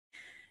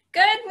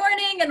Good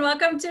morning and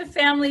welcome to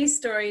Family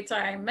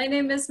Storytime. My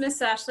name is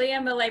Miss Ashley.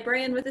 I'm a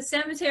librarian with the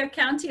San Mateo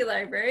County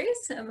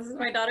Libraries, and this is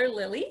my daughter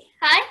Lily.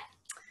 Hi.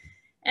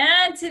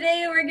 And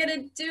today we're going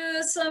to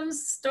do some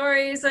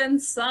stories and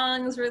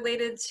songs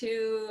related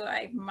to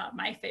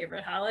my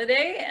favorite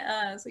holiday.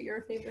 Is it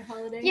your favorite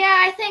holiday?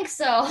 Yeah, I think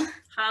so.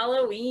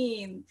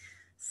 Halloween.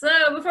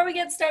 So before we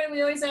get started,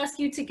 we always ask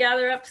you to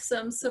gather up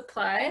some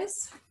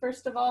supplies.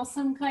 First of all,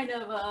 some kind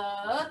of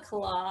a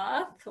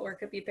cloth, or it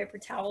could be a paper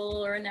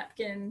towel or a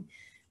napkin,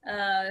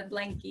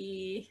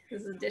 blankie,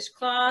 this is a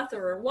dishcloth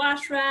or a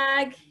wash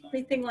rag,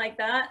 anything like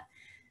that.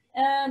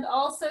 And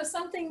also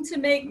something to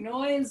make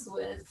noise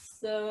with.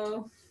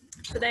 So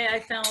today I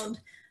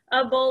found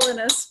a bowl and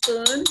a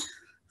spoon.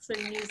 So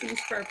you can use these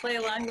for a play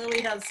along.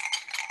 Lily has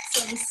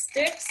some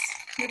sticks,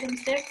 wooden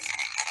sticks.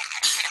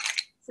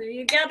 So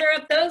you gather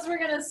up those. We're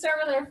going to start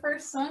with our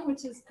first song,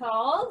 which is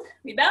called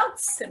We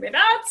Bounce and We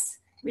Bounce,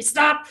 We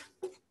Stop.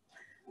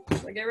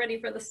 So get ready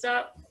for the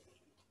stop.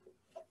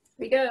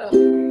 We go.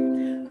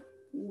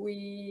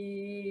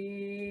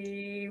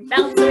 We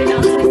bounce and we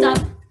bounce and we stop.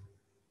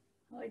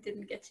 Oh, I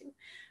didn't get you.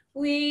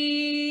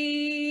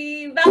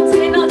 We bounce and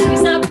we bounce and we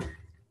stop.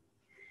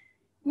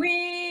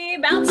 We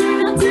bounce and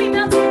we bounce and we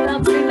bounce and we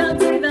bounce and we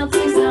bounce and we bounce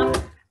and we stop.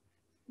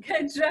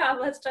 Good job.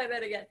 Let's try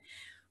that again.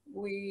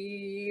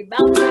 We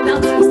bounce and we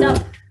bounce and we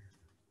stop.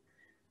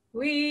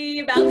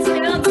 We bounce and we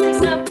bounce and we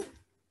stop.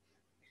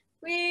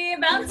 We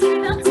bounce and we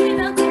bounce and we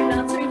bounce and we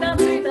bounce and we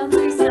bounce and we bounce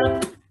and we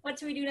stop. What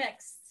do we do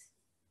next?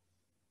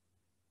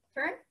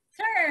 Turn?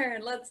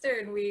 Turn. Let's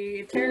turn.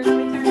 We turn, we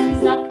turn, we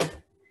stop.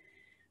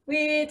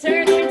 We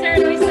turn, we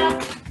turn, we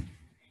stop.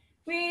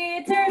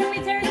 We turn,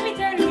 we turn, we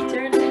turn, we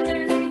turn, we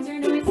turn, we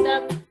turn, we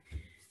stop.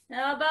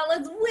 How about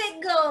let's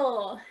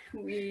wiggle?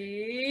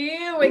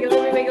 We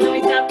wiggle, we wiggle,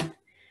 we stop.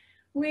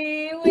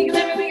 We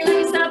wiggle, we wiggle,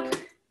 we stop.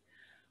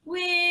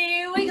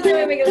 We wiggle,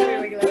 we wiggle, we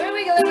wiggle, we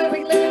wiggle, we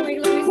wiggle, we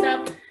wiggle, we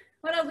stop.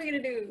 What else are we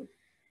gonna do?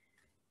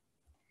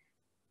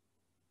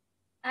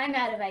 I'm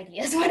out of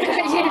ideas. What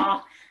about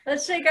you?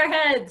 Let's shake our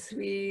heads.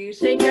 We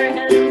shake our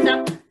heads and we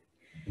stop.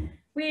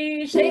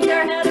 We shake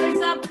our head and we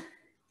stop.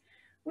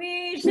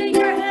 We shake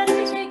our head and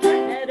we shake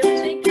our head and we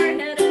shake our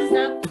head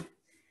and stop.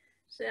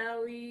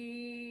 Shall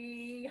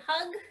we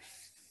hug?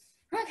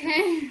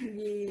 Okay.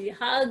 We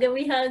hug and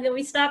we hug and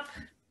we stop.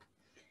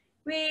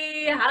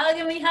 We hug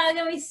and we hug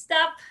and we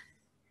stop.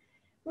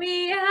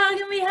 We hug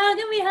and we hug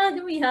and we hug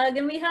and we hug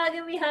and we hug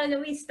and we hug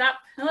and we stop.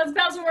 And let's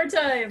bounce one more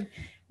time.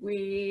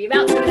 We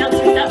bounce and we bounce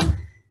and we stop.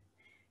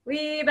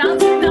 We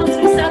bounce and we bounce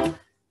and we stop.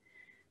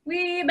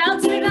 We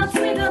bounce and we bounce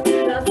and we bounce and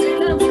we bounce and we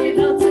bounce and we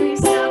bounce and we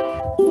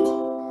stop.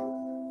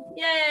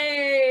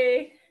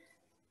 Yay!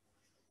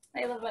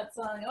 I love that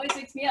song. It always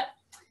wakes me up.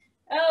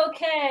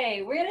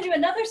 Okay, we're gonna do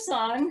another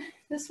song.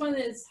 This one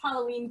is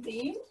Halloween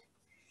themed.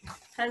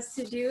 Has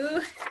to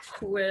do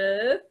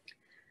with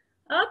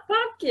a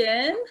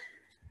pumpkin.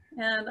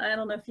 And I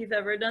don't know if you've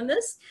ever done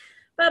this,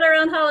 but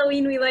around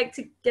Halloween we like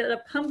to get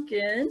a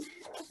pumpkin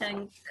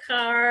and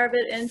carve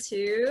it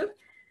into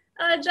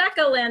a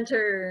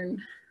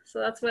jack-o'-lantern. So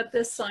that's what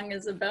this song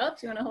is about.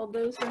 Do you want to hold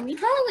those for me?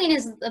 Halloween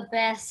is the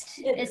best,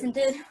 isn't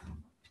it?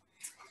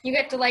 You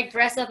get to like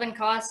dress up in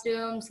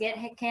costumes, get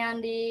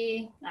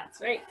candy.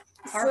 That's right.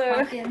 Carve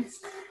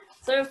pumpkins.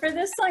 So for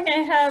this song,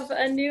 I have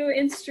a new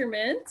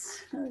instrument.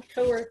 My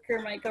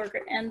coworker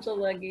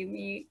Angela gave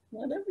me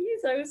one of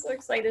these. I was so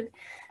excited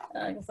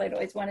because I'd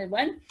always wanted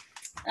one.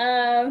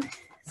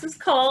 This is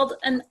called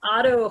an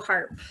auto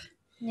harp.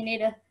 You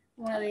need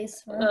one of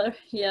these.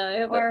 Yeah, I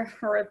have a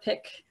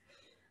pick.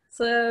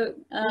 So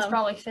this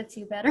probably fits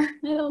you better.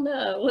 I don't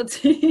know. Let's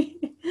see.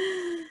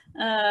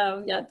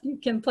 Yeah, you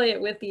can play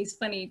it with these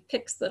funny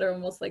picks that are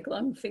almost like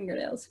long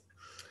fingernails.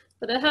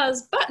 But it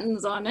has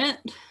buttons on it.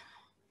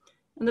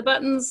 And the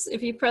buttons,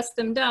 if you press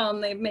them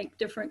down, they make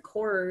different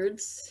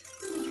chords.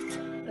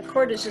 The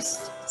chord is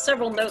just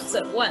several notes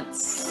at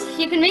once.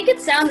 You can make it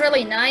sound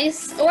really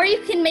nice, or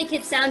you can make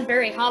it sound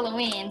very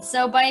Halloween.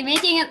 So by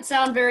making it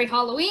sound very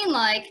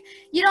Halloween-like,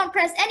 you don't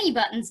press any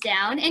buttons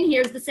down, and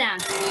here's the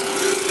sound.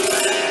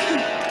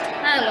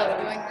 I love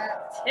doing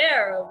that.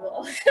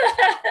 Terrible.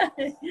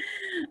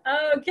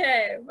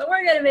 Okay, but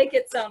we're gonna make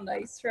it sound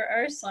nice for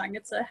our song.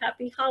 It's a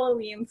happy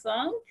Halloween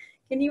song.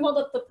 Can you hold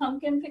up the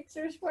pumpkin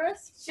pictures for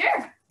us?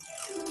 Sure.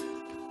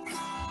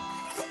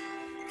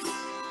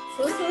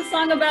 So this is a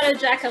song about a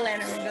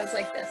jack-o'-lantern. It goes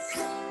like this.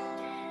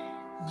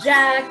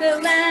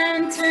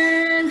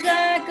 Jack-o'-lantern,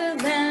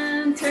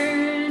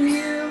 jack-o'-lantern,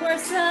 you are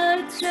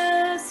such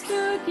a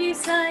spooky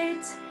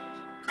sight.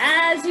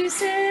 As you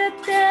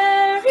sit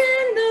there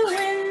in the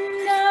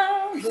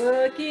window,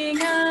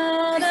 looking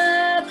out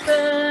at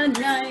the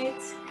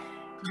night.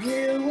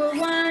 You were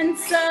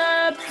once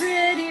a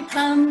pretty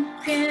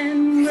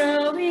pumpkin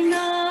growing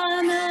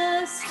on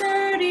a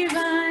sturdy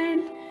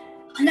vine.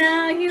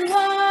 Now you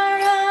are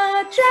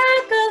a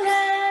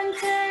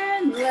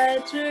jack-o'-lantern,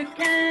 let your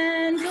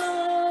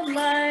candle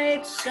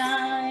light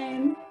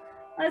shine.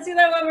 Let's do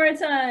that one more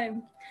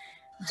time.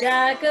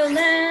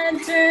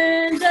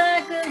 Jack-o'-lantern,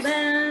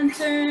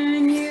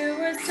 jack-o'-lantern, you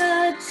were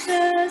such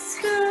a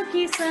spooky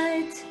pretty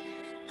sight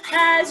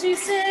as you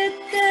sit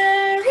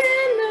there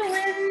in the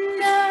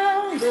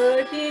window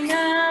looking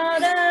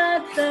out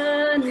at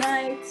the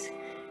night.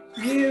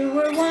 You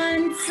were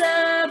once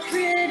a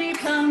pretty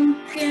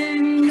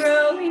pumpkin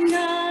growing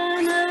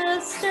on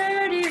a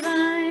sturdy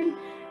vine.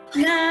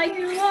 Now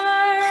you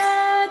are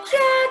a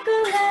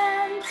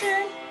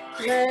jack-o'-lantern.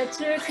 Let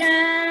your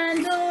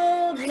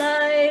candle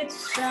light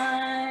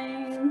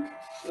shine.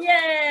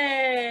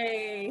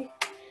 Yay!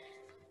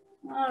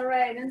 All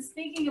right, and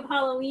speaking of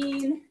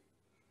Halloween,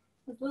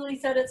 as Lily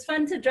said, it's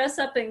fun to dress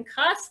up in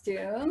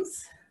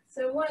costumes.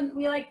 So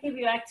we like to give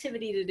you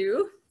activity to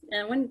do.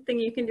 And one thing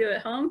you can do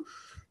at home,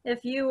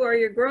 if you or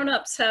your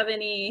grown-ups have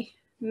any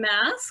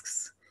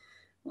masks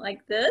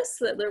like this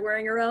that they're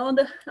wearing around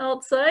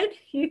outside,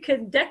 you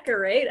could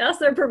decorate, ask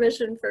their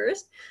permission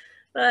first,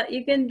 but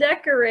you can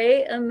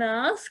decorate a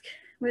mask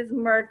with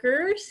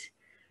markers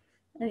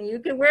and you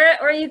could wear it,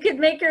 or you could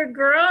make your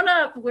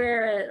grown-up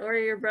wear it, or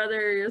your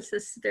brother or your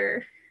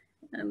sister.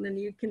 And then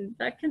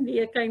that can be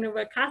a kind of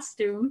a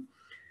costume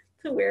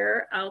to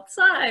wear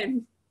outside.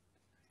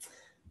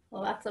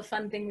 Well, that's a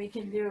fun thing we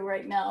can do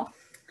right now.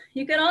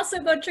 You can also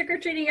go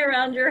trick-or-treating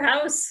around your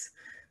house.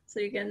 So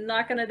you can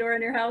knock on a door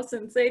in your house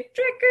and say,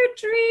 trick or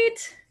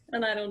treat.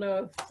 And I don't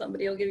know if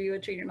somebody will give you a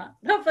treat or not.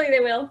 Hopefully they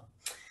will.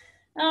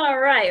 All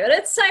right, but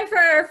it's time for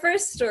our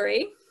first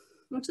story,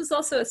 which is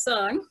also a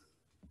song.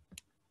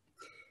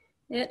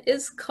 It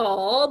is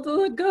called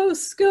The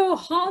Ghosts Go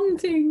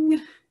Haunting.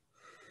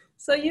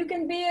 So you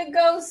can be a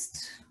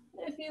ghost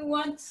if you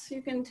want.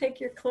 You can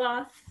take your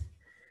cloth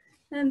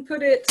and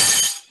put it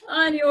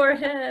on your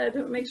head.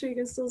 Make sure you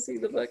can still see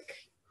the book.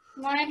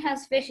 Mine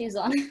has fishies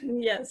on it.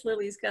 Yes,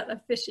 Lily's got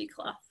a fishy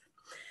cloth.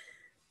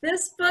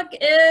 This book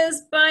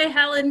is by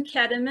Helen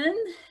Ketteman,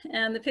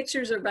 and the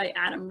pictures are by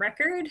Adam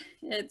Record.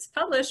 It's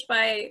published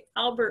by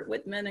Albert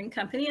Whitman and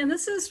Company, and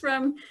this is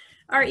from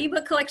our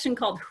ebook collection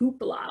called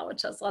Hoopla,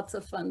 which has lots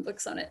of fun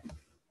books on it.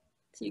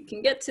 So you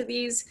can get to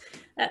these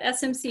at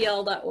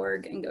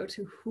smcl.org and go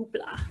to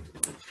Hoopla.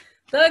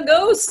 The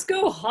ghosts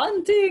go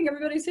hunting.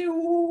 Everybody say,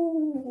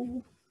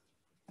 ooh.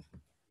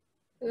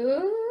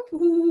 Ooh.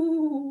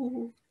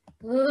 Ooh.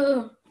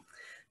 Ooh.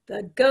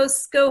 The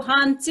ghosts go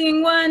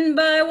hunting one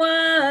by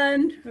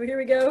one. Oh, here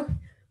we go.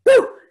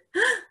 Boo!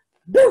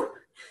 Boo!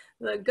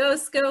 The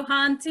ghosts go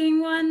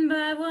hunting one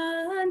by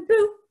one.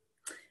 Boo!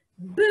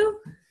 Boo!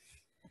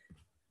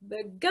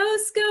 The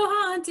ghosts go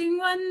haunting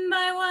one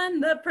by one.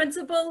 The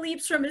principal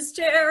leaps from his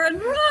chair and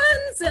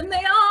runs, and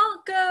they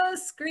all go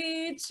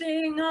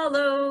screeching all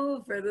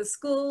over the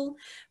school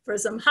for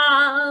some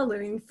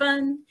Halloween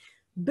fun.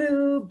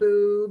 Boo,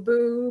 boo,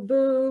 boo,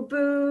 boo,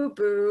 boo,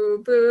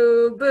 boo,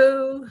 boo,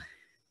 boo.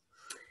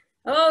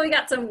 Oh, we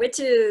got some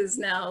witches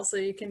now, so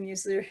you can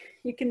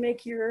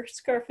make your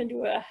scarf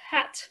into a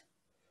hat.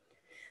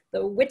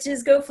 The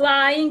witches go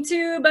flying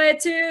 2 by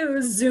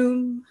 2,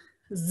 zoom,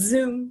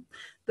 zoom.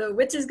 The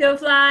witches go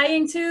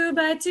flying 2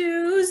 by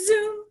 2,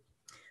 zoom,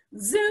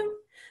 zoom.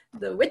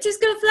 The witches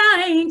go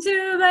flying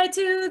 2 by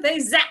 2. They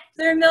zap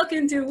their milk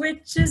into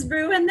witch's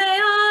brew, and they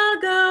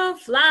all go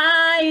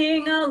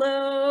flying all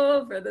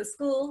over the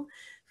school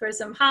for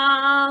some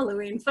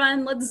Halloween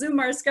fun. Let's zoom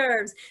our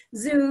scarves.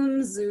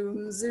 Zoom,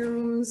 zoom,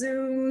 zoom,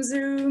 zoom,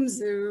 zoom,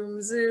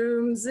 zoom,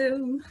 zoom,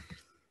 zoom.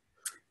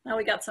 Now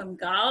we got some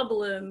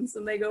goblins,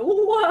 and they go,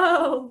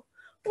 whoa,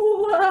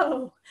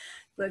 whoa.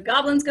 The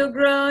goblins go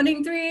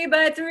groaning 3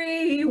 by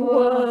 3,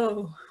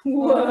 whoa,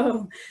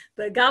 whoa.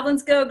 The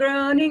goblins go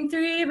groaning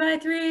 3 by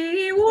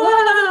 3,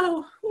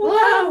 whoa,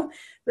 whoa.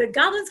 The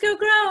goblins go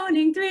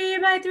groaning 3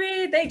 by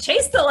 3. They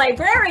chase the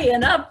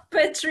librarian up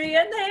a tree,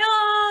 and they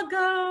all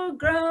go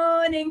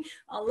groaning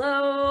all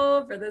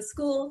over the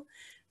school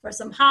for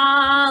some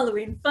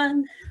Halloween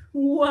fun.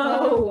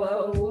 Whoa,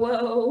 whoa,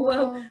 whoa,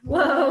 whoa,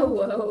 whoa,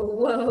 whoa,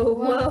 whoa,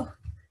 whoa.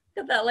 Look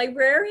at that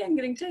librarian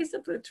getting chased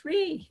up a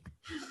tree.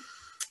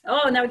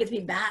 Oh, now we get to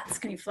be bats.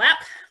 Can you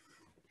flap?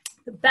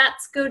 The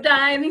bats go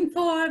diving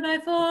 4 by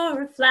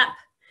 4, flap,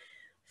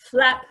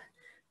 flap.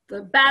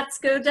 The bats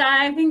go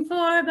diving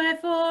 4 by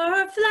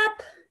 4,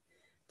 flap,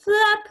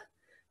 flap.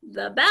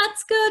 The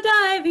bats go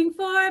diving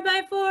 4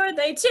 by 4.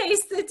 They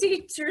chase the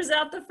teachers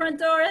out the front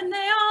door, and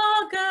they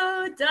all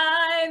go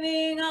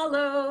diving all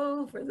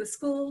over the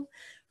school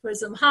for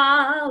some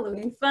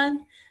Halloween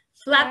fun.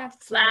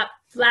 Flap, flap,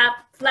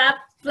 flap, flap,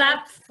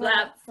 flap,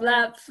 flap,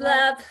 flap,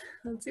 flap.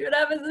 Let's see what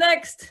happens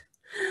next.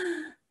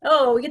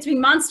 Oh, we get to be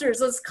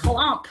monsters. Let's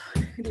clomp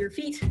with your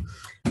feet.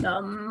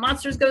 The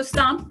monsters go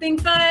stomping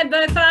 5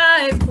 by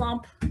 5,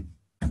 clomp,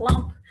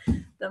 clomp.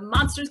 The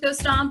monsters go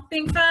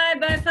stomping 5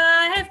 by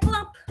 5,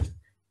 clomp,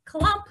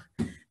 clomp.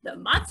 The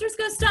monsters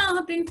go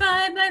stomping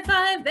 5 by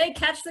 5. They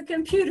catch the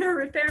computer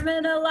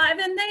repairman alive,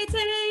 and they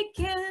take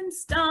him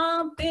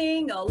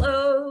stomping all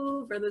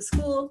over the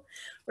school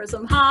for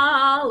some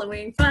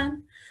Halloween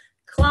fun.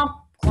 Clomp,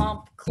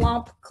 clomp,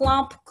 clomp,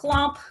 clomp,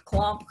 clomp,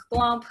 clomp,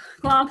 clomp,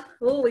 clomp.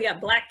 Oh, we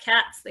got black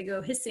cats. They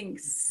go hissing,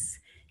 hiss,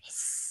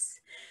 hiss.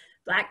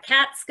 Black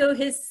cats go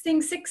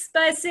hissing 6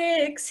 by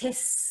 6,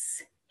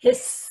 hiss,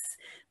 hiss.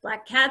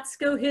 Black cats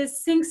go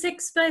hissing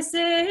 6 by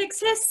 6,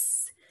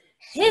 hiss,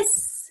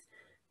 hiss.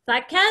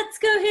 Black cats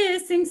go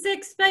hissing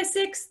 6 by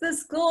 6. The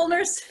school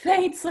nurse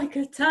faints like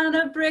a ton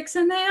of bricks,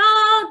 and they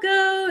all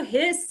go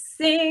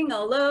hissing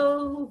all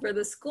over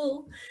the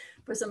school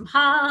for some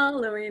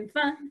Halloween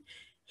fun.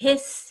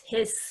 Hiss,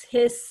 hiss,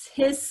 hiss,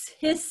 hiss,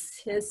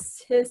 hiss,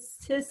 hiss, hiss,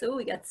 hiss. Oh,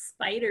 we got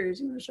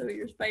spiders. You want to show me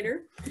your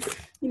spider?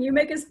 Can you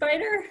make a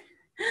spider?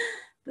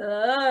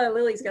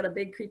 Lily's got a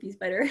big creepy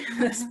spider.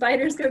 The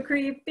spiders go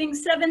creeping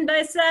 7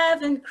 by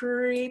 7,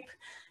 creep,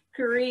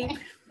 creep.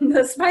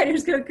 The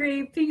spiders go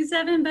creeping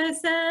 7 by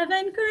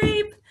 7,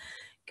 creep,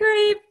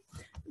 creep.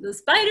 The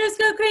spiders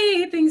go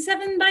creeping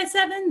 7 by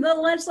 7. The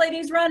lunch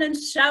ladies run and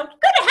shout,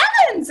 good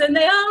heavens! And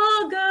they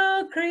all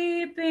go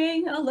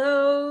creeping all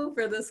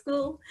over the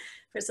school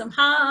for some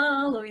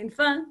Halloween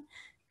fun.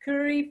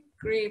 Creep,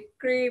 creep,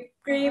 creep,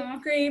 creep,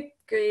 creep,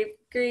 creep,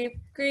 creep,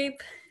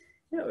 creep.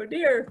 Oh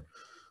dear.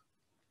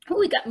 Oh,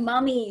 we got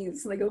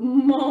mummies. They go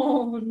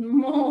moan,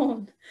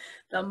 moan.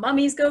 The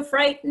mummies go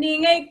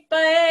frightening 8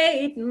 by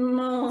 8,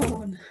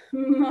 moan,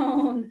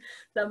 moan.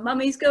 The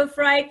mummies go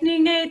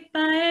frightening 8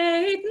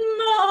 by 8,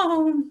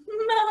 moan,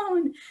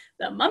 moan.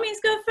 The mummies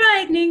go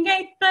frightening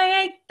 8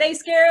 by 8. They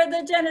scare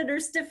the janitor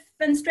stiff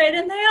and straight,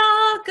 and they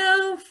all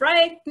go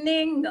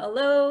frightening all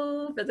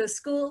over the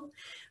school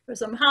for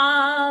some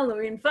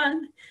Halloween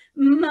fun.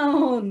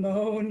 Moan,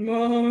 moan,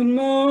 moan,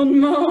 moan,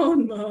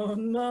 moan,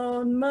 moan,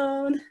 moan,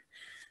 moan.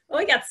 Oh,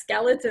 we got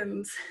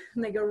skeletons,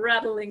 and they go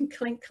rattling,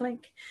 clink,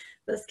 clink.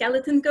 The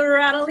skeletons go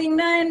rattling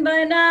 9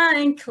 by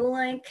 9,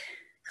 clink,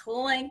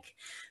 clink.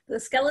 The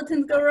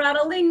skeletons go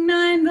rattling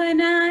 9 by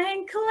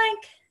 9,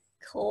 clink,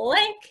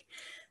 clink.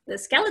 The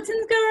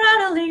skeletons go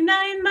rattling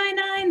 9 by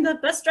 9. The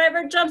bus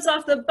driver jumps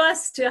off the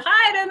bus to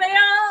hide, and they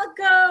all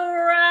go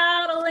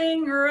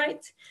rattling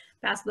right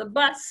past the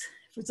bus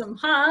for some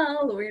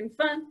Halloween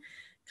fun.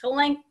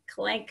 Clink,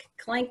 clink,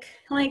 clink,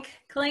 clink,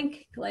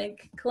 clink,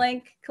 clink,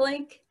 clink,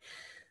 clink.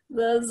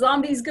 The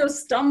zombies go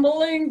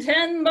stumbling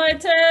 10 by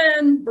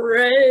 10,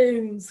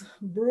 brains,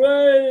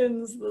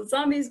 brains. The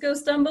zombies go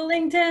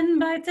stumbling 10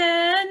 by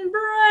 10,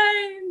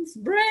 brains,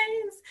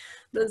 brains.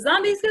 The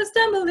zombies go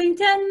stumbling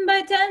 10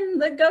 by 10.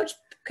 The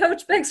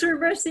coach begs for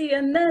mercy,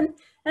 and then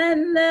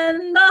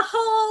the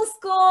whole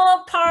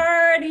school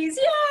parties,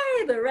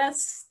 yay, the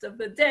rest of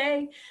the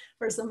day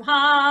for some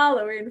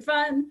Halloween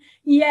fun.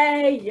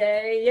 Yay,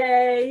 yay,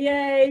 yay,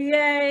 yay,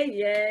 yay,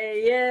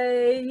 yay,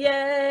 yay,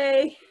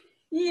 yay.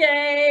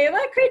 Yay,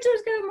 my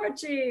creatures go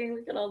marching.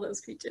 Look at all those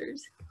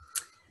creatures.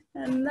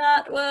 And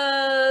that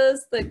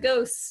was the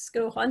ghosts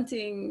go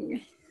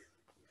hunting.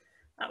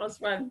 That was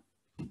fun.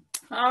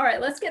 All right,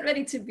 let's get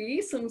ready to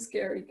be some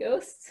scary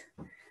ghosts.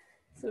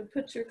 So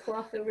put your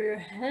cloth over your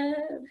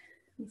head.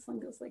 This one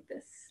goes like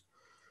this.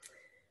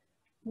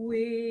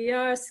 We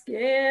are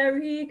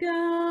scary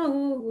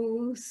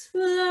ghosts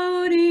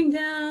floating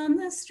down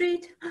the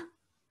street,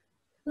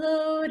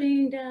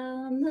 floating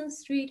down the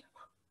street.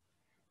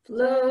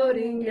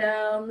 Floating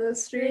down the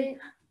street,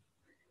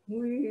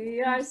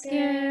 we are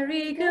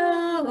scary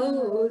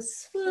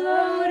ghosts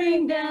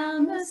floating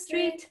down the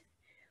street.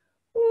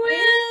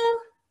 We'll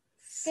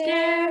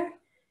scare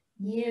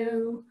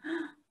you.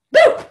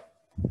 Boo!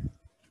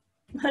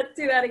 Let's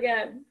do that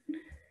again.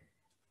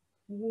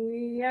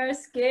 We are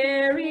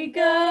scary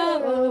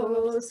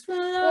ghosts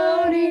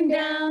floating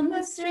down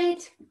the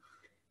street,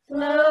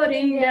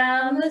 floating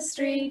down the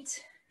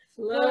street,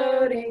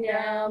 floating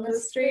down the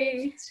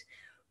street.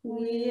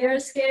 We are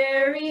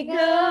scary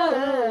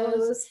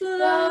ghosts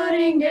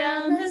floating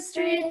down the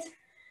street.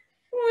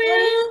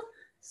 We'll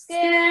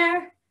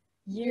scare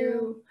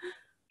you.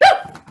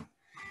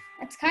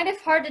 It's kind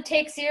of hard to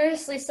take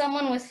seriously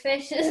someone with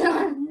fishes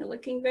on. You're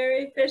looking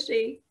very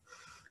fishy.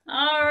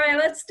 All right,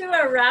 let's do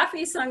a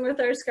Raffi song with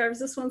our scarves.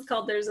 This one's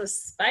called There's a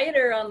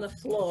Spider on the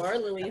Floor.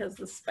 Lily has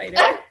the spider,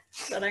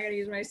 but I'm going to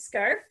use my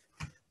scarf.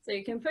 So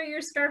you can put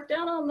your scarf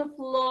down on the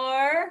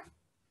floor.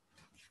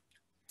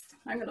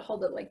 I'm going to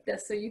hold it like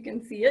this so you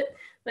can see it,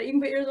 but you can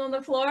put yours on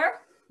the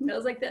floor. It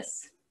goes like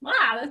this.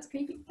 Wow, that's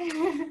creepy.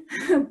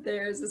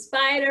 There's a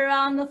spider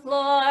on the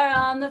floor,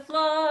 on the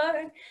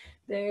floor.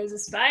 There's a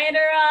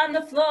spider on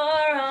the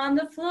floor, on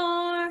the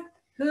floor.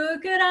 Who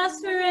could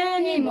ask for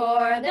any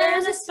more?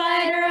 There's a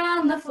spider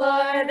on the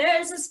floor.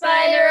 There's a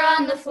spider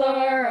on the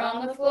floor,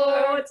 on the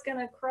floor. Oh, it's going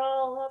to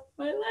crawl up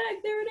my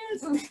leg. There it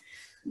is.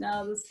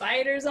 Now the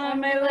spider's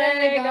on my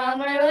leg, on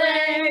my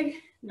leg.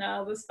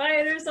 Now the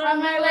spider's on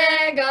my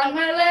leg, on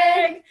my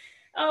leg.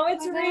 Oh,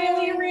 it's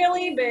really,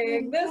 really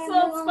big. This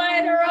little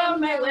spider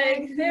on my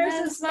leg. There's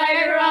a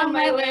spider on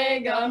my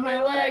leg, on my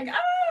leg.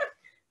 Ah!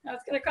 Now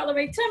it's gonna crawl on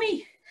my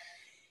tummy.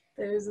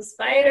 There's a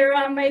spider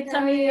on my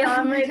tummy,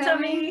 on my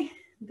tummy.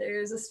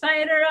 There's a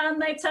spider on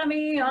my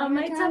tummy, on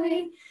my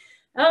tummy.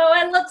 Oh,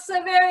 it looks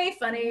so very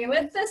funny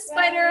with the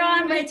spider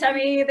on my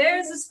tummy.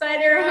 There's a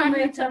spider on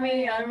my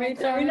tummy, on my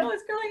tummy. No,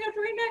 it's crawling up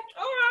my neck.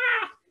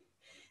 Ah!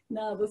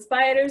 Now the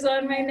spider's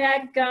on my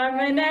neck, on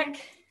my neck.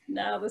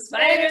 Now the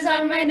spider's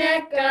on my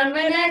neck, on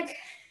my neck.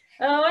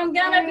 Oh, I'm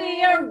gonna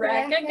be a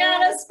wreck. I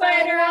got a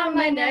spider on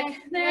my neck.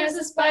 There's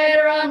a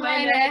spider on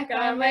my neck,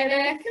 on my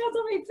neck. It's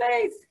on my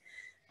face.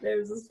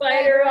 There's a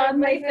spider on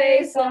my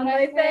face, on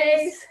my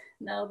face.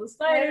 Now the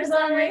spider's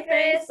on my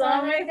face,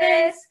 on my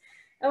face.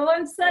 Oh,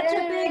 I'm such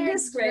a big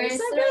disgrace.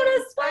 I got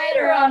a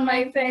spider on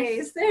my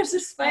face. There's a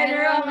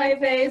spider on my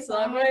face,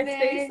 on my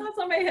face. That's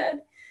on my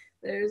head.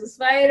 There's a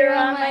spider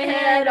on my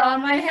head,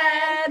 on my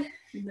head.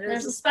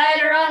 There's a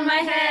spider on my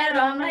head,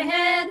 on my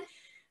head.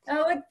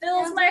 Oh, it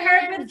fills my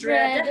heart with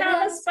dread to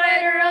have a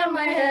spider on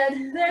my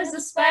head. There's a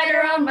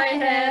spider on my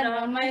head,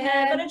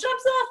 but it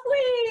jumps off.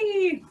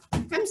 Whee!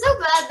 I'm so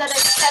glad that I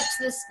kept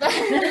this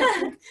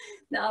spider.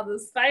 Now the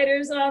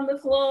spider's on the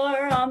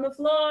floor, on the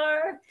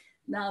floor.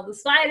 Now the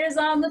spider's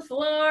on the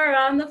floor,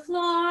 on the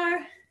floor.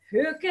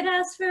 Who could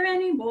ask for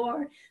any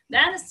more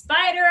than a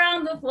spider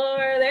on the floor?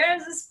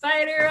 There's a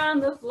spider on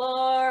the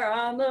floor,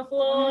 on the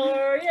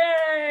floor.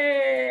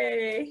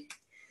 Yay!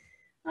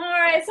 All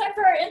right, it's time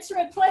for our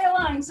instrument play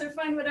along. So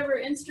find whatever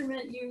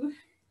instrument you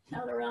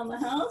have around the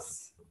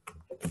house.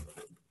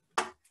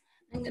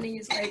 I'm gonna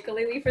use my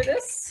ukulele for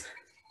this.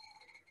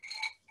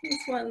 This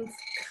one's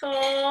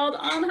called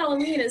On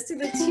Halloween. It's to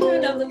the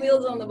tune of the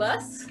Wheels on the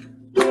Bus.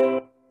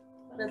 But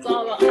it's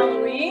all about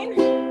Halloween.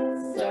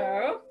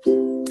 So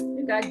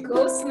we've got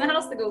ghosts in the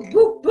house that go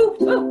boop, boop,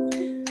 boop.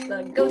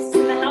 The ghosts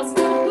in the house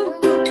go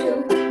boop, boop,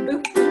 boop,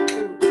 boop, boop,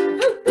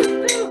 boop, boop, boop,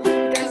 boop.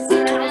 Ghosts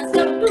in the house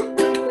go boop,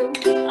 boop,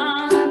 boop.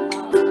 On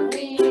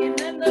Halloween,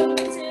 and the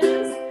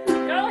witches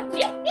go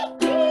hee, hee,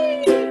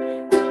 hee.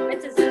 The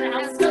witches in the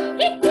house go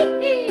hee, hee,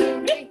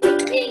 hee, hee,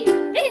 hee,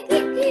 hee,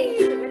 hee,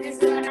 hee. The witches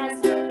in the house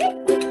go hee,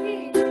 hee,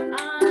 hee.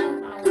 On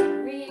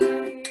Halloween,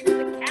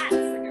 the cats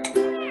that go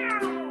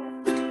meow.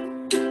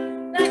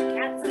 The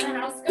cats in the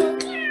house go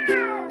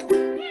meow,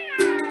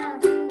 meow,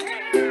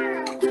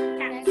 meow.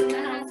 Cats in the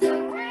house go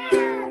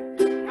meow.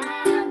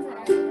 On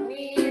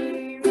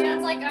Halloween.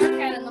 Sounds like our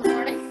cat in the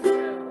morning.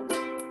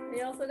 We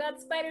also got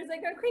spiders that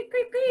go creep,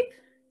 creep, creep.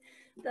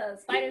 The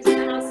spiders in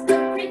the house go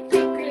creep,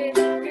 creep, creep,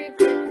 creep, creep,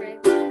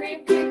 creep,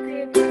 creep, creep,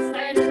 creep. The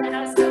spiders in the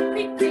house go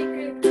creep, creep,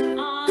 creep.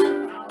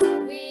 On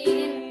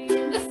Halloween.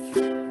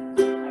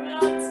 How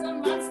about some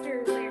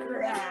monsters?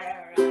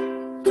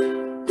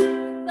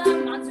 The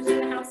monsters in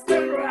the house go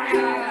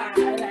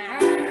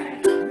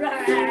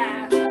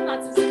the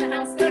monsters in the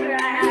house go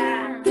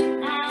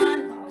on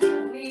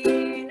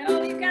Halloween.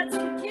 Oh, you got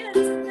some kids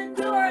at the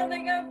door and they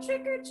go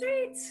trick or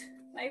treat.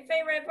 My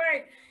favorite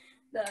part.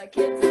 The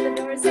kids at the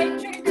door say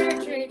trick or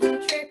treat,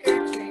 trick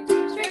or treat,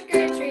 trick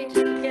or treat.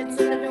 The kids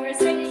at the door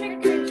say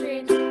trick or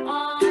treat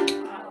on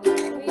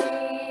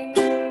Halloween.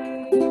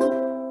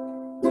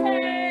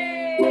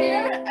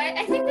 Hey!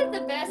 I think that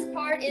the best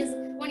part is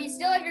when you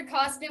still have your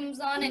costumes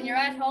on and you're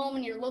at home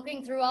and you're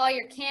looking through all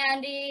your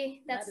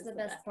candy. That's the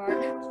best part.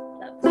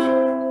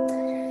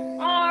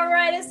 All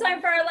right, it's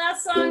time for our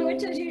last song,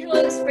 which is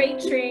usually The Freight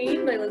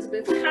Train by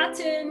Elizabeth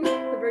Cotton.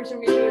 The version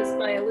we do is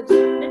by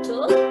Elizabeth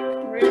Mitchell.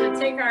 We're going to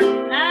take our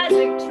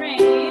magic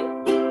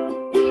train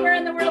anywhere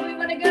in the world we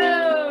want to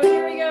go.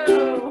 Here we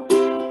go.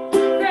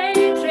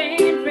 Freight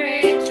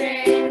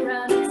train,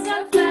 running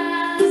so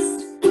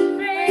fast.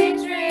 Freight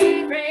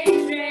train,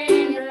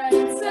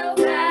 running so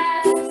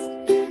fast.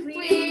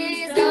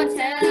 Please don't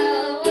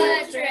tell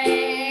what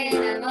train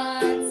I'm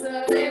on so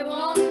they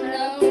won't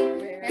know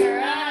where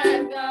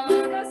I've gone.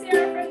 Go see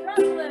our friend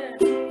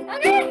Rosalind.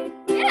 Okay,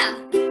 yeah.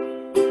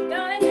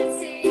 Going to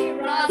see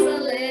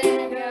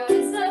Rosalind,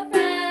 going so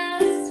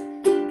fast.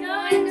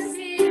 Going to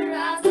see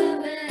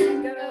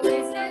Rosalind,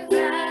 going so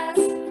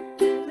fast.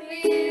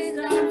 Please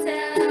don't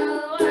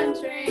tell what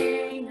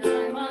train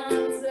I'm on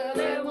so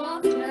they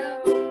won't know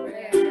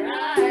where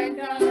I've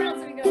gone. Where else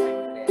are we going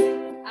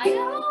today?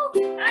 Idaho?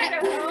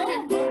 Idaho.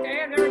 Okay,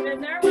 I've never been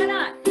there. Why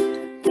not?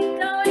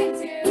 Going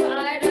to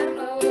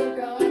Idaho,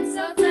 going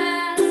so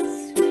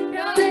fast.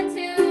 Going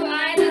to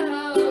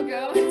Idaho,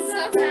 going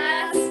so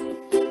fast.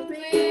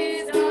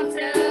 Please don't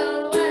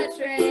tell what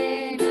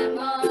train I'm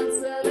on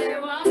so they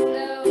won't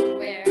know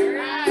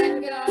where I've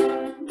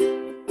gone.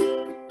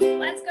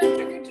 Let's go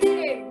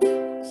trick-or-treating.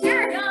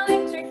 Sure.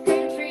 Going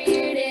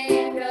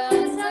trick-or-treating,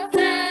 going so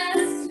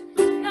fast.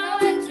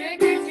 Going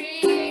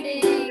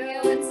trick-or-treating,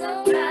 going so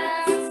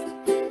fast.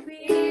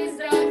 Please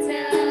don't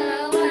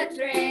tell what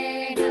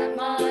train I'm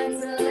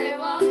on so they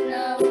won't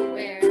know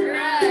where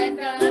I've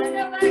gone. Let's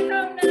go back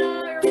home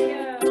now. Here we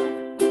go.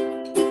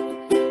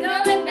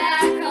 Going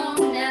back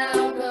home now,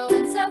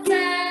 going so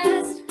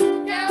fast.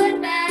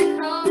 Going back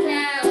home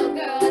now,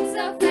 going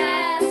so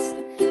fast.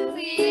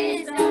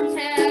 Please don't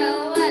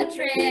tell what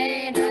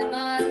train I'm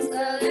on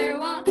so they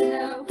won't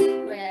know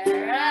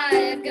where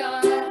I've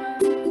gone.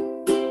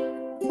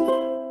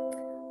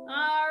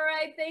 All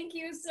right, thank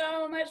you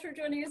so much for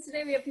joining us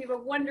today. We hope you have a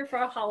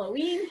wonderful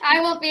Halloween. I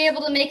won't be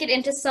able to make it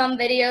into some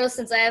videos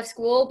since I have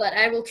school, but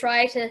I will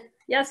try to.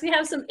 Yes, we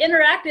have some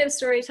interactive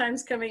story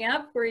times coming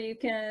up where you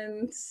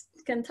can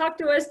talk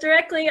to us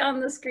directly on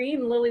the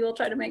screen. Lily will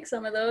try to make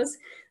some of those.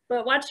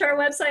 But watch our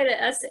website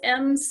at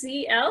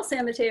smcl,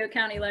 San Mateo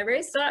County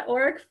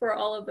Libraries.org for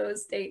all of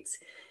those dates.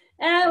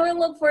 And we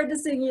look forward to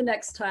seeing you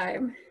next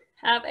time.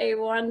 Have a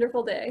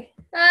wonderful day.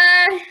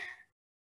 Bye.